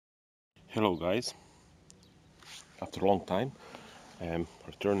Hello guys, after a long time I'm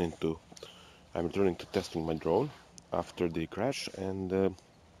returning to testing my drone after the crash, and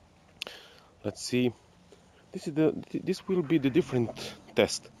let's see, this will be the different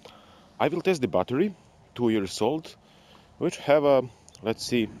test. I will test the battery, 2 years old, which have a, let's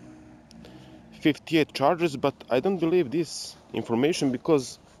see, 58 charges, but I don't believe this information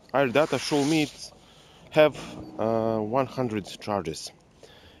because our data show me it have 100 charges,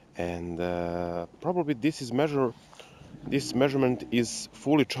 and probably this measurement is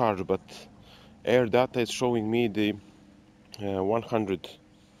fully charged, but air data is showing me the 100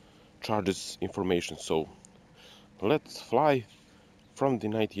 charges information. So let's fly from the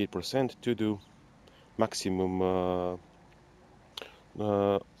 98% to the maximum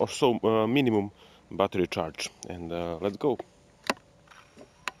minimum battery charge, and let's go.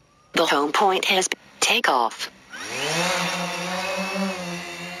 The home point has been takeoff.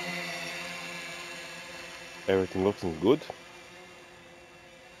 Everything looking good.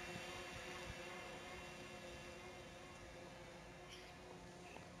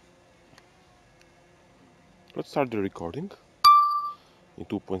 Let's start the recording in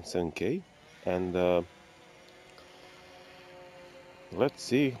 2.7K, and let's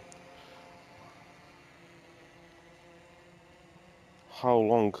see how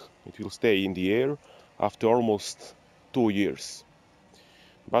long it will stay in the air after almost 2 years.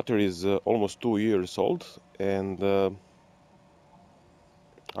 Battery is almost 2 years old, and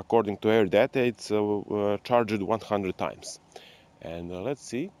according to air data it's charged 100 times. And let's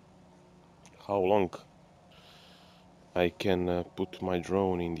see how long I can put my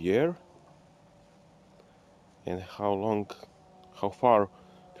drone in the air, and how far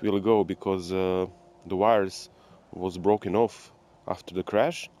it will go, because the wires was broken off after the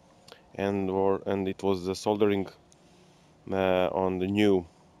crash, and it was soldering on the new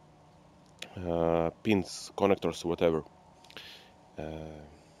pins, connectors, whatever.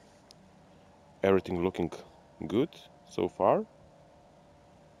 Everything looking good so far.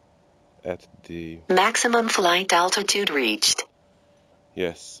 At the Maximum flight altitude reached.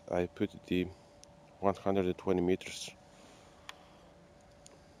 Yes, I put the 120 meters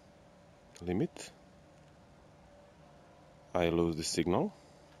limit. I lose the signal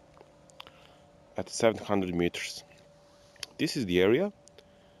at 700 meters. This is the area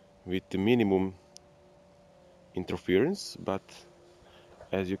with the minimum interference, but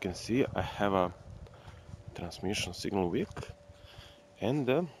as you can see I have a transmission signal weak, and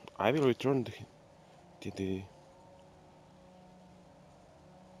I will return to the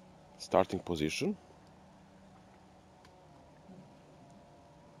starting position.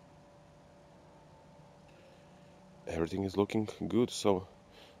 Everything is looking good so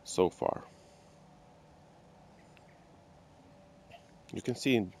far. You can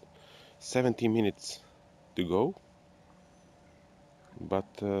see 70 minutes to go,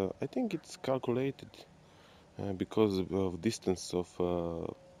 but I think it's calculated because of distance of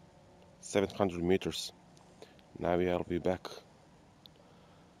 700 meters. Now I'll be back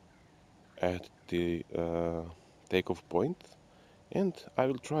at the takeoff point, and I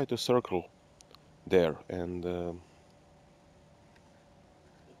will try to circle there, and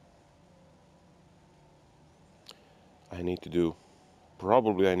I need to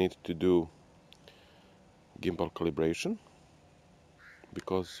do gimbal calibration,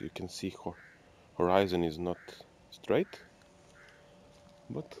 because you can see horizon is not straight.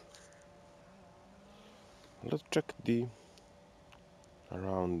 But let's check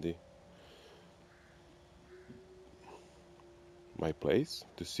around my place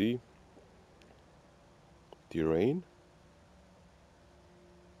to see the rain.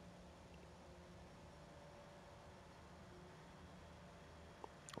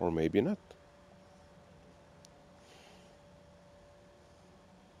 Or maybe not.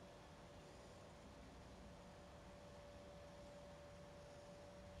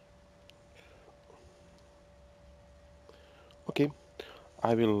 Okay,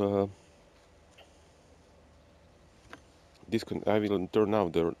 I will turn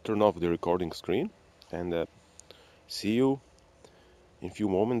off the recording screen, and see you in few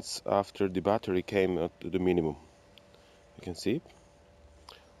moments after the battery came to the minimum. You can see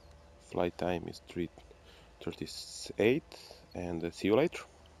flight time is 3:38, and see you later.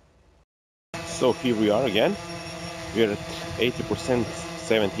 So here we are again. We're at 80%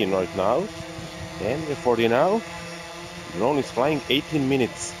 17 right now, and for the now drone is flying 18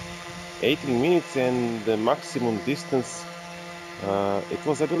 minutes, and the maximum distance it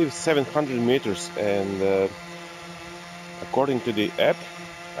was, I believe, 700 meters, and according to the app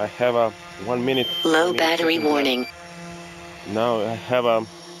I have a 1 minute Low battery warning. now. I have a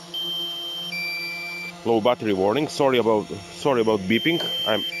low battery warning. Sorry about beeping.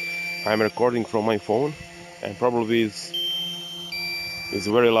 I'm recording from my phone, and probably is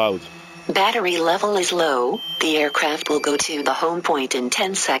very loud. Battery level is low. The aircraft will go to the home point in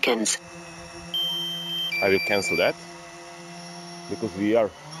 10 seconds. I will cancel that because we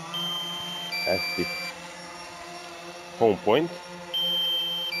are at the home point,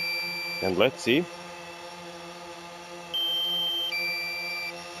 and let's see.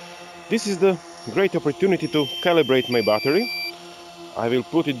 This is the great opportunity to calibrate my battery. I will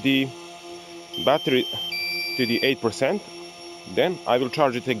put the battery to the 8%, then I will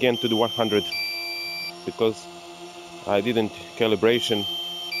charge it again to the 100 because I didn't calibration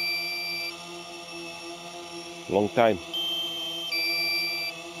long time.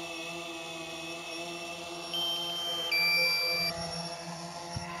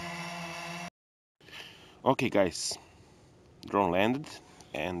 Okay guys, drone landed,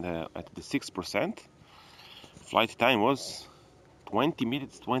 and at the 6%, flight time was 20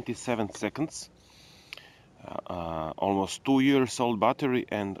 minutes 27 seconds. Almost 2 years old battery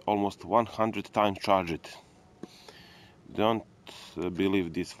and almost 100 times charged. Don't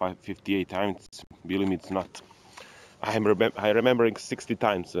believe this 58 times, believe me, it's not. I'm remembering 60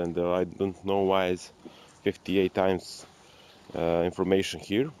 times, and I don't know why it's 58 times information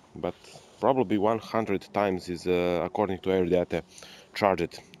here, but probably 100 times is according to air data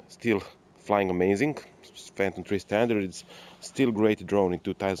charged. Still flying amazing. Phantom 3 standard is still great drone in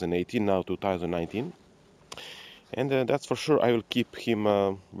 2018, now 2019, and that's for sure. I will keep him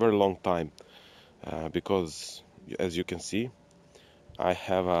a very long time because, as you can see, I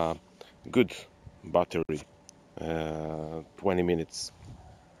have a good battery, 20 minutes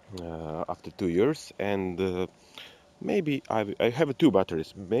after 2 years, and maybe I have two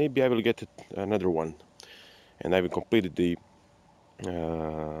batteries. Maybe I will get another one, and I will complete the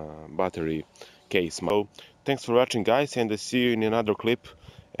battery case. So thanks for watching, guys, and I see you in another clip.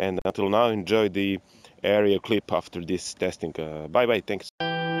 And until now, enjoy the area clip after this testing. Bye bye. Thanks.